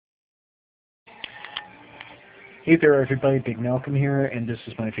Hey there everybody, Big Malcolm here, and this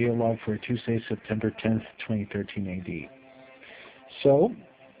is my video log for Tuesday, September 10th, 2013 AD. So,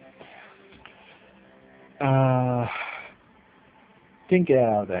 didn't get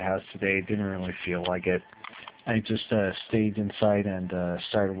out of the house today, didn't really feel like it. I just stayed inside and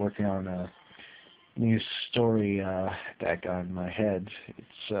started working on a new story that got in my head.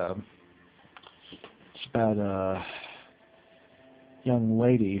 It's about a young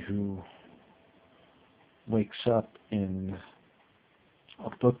lady who wakes up in a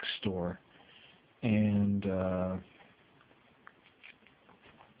bookstore and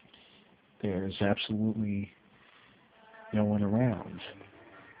there's absolutely no one around.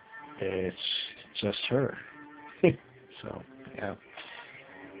 It's just her. So, yeah.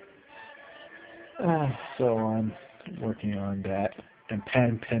 So I'm working on that and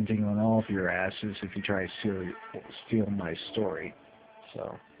pending on all of your asses if you try to steal my story.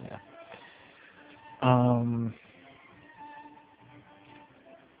 So, yeah. I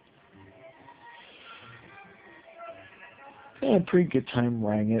had a pretty good time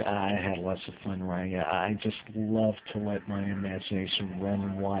writing it. I had lots of fun writing it. I just love to let my imagination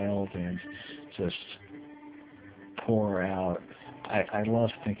run wild and just pour out. I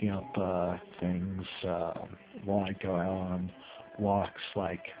love thinking up things while I go out on walks,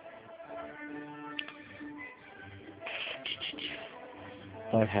 like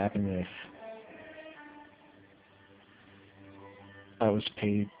what happened if I was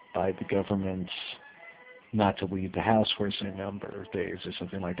paid by the government not to leave the house for a certain number of days or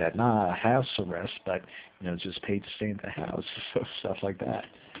something like that. Not a house arrest, but just paid to stay in the house, so stuff like that.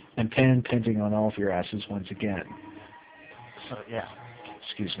 And pending on all of your asses once again. So yeah,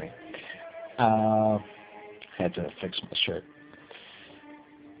 excuse me. Had to fix my shirt.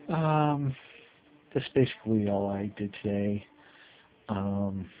 That's basically all I did today.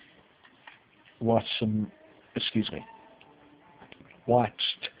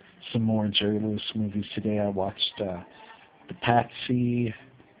 Watched some more Jerry Lewis movies today. I watched The Patsy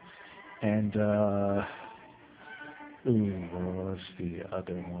and what was the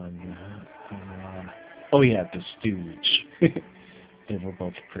other one? Oh yeah, The Stooge. They were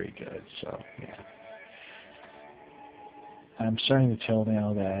both pretty good, so yeah. I'm starting to tell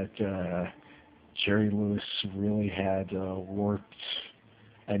now that Jerry Lewis really had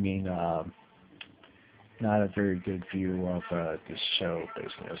not a very good view of the show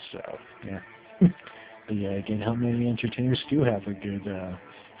business, so yeah. But yeah, again, how many entertainers do have a good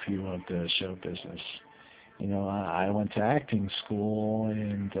view of the show business? I went to acting school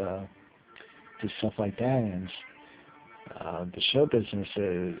and did stuff like that, and the show business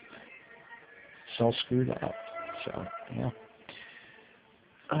is all screwed up. So yeah.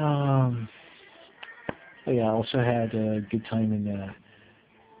 But yeah, I also had a good time in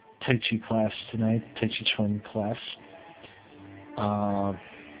Tai Chi class tonight, Tai Chi Chuan class.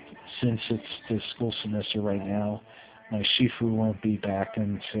 Since it's the school semester right now, my Shifu won't be back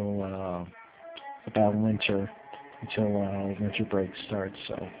until about winter, until winter break starts.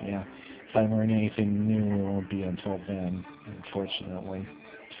 So yeah, if I learn anything new, it won't be until then, unfortunately.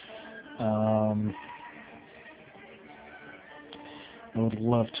 I would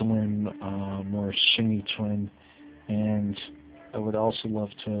love to learn more Shingi Chuan, and I would also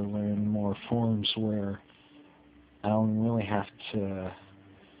love to learn more forms where I don't really have to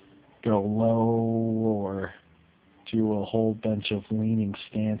go low or do a whole bunch of leaning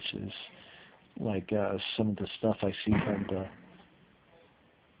stances like some of the stuff I see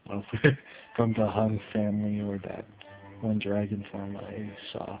from the Hung family or that one dragon form I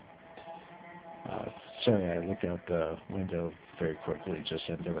saw. Sorry, I looked out the window very quickly just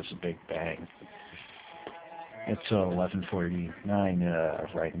and there was a big bang. It's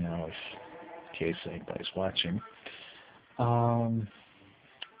 11:49 right now, in case anybody's watching.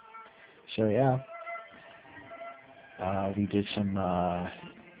 So yeah, we did some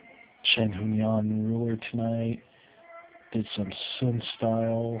Chen Hunyan ruler tonight, did some Sun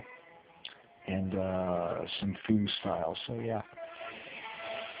style, and some Fu style, so yeah.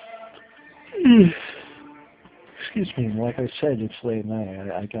 Excuse me, like I said, it's late at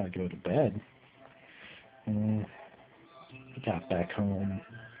night, I gotta go to bed. I got back home,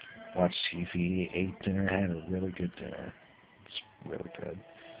 watched TV, ate dinner, had a really good dinner. It's really good.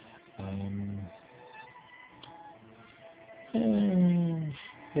 And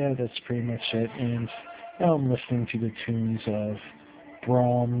yeah, that's pretty much it. And now I'm listening to the tunes of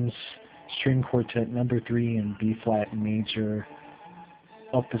Brahms String Quartet Number 3 in B flat major,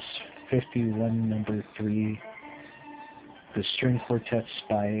 Opus 51 Number 3. The string quartets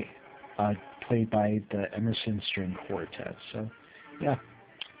played by the Emerson String Quartet. So yeah.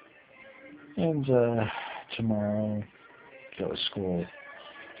 And tomorrow, go to school,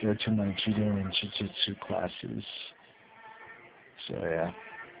 go to my judo and jiu-jitsu classes. So yeah.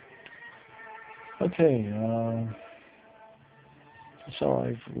 Okay, that's all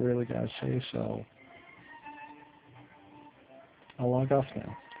I've really got to say, so I'll log off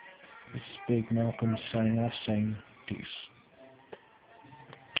now. This is Big Malcolm signing off saying peace.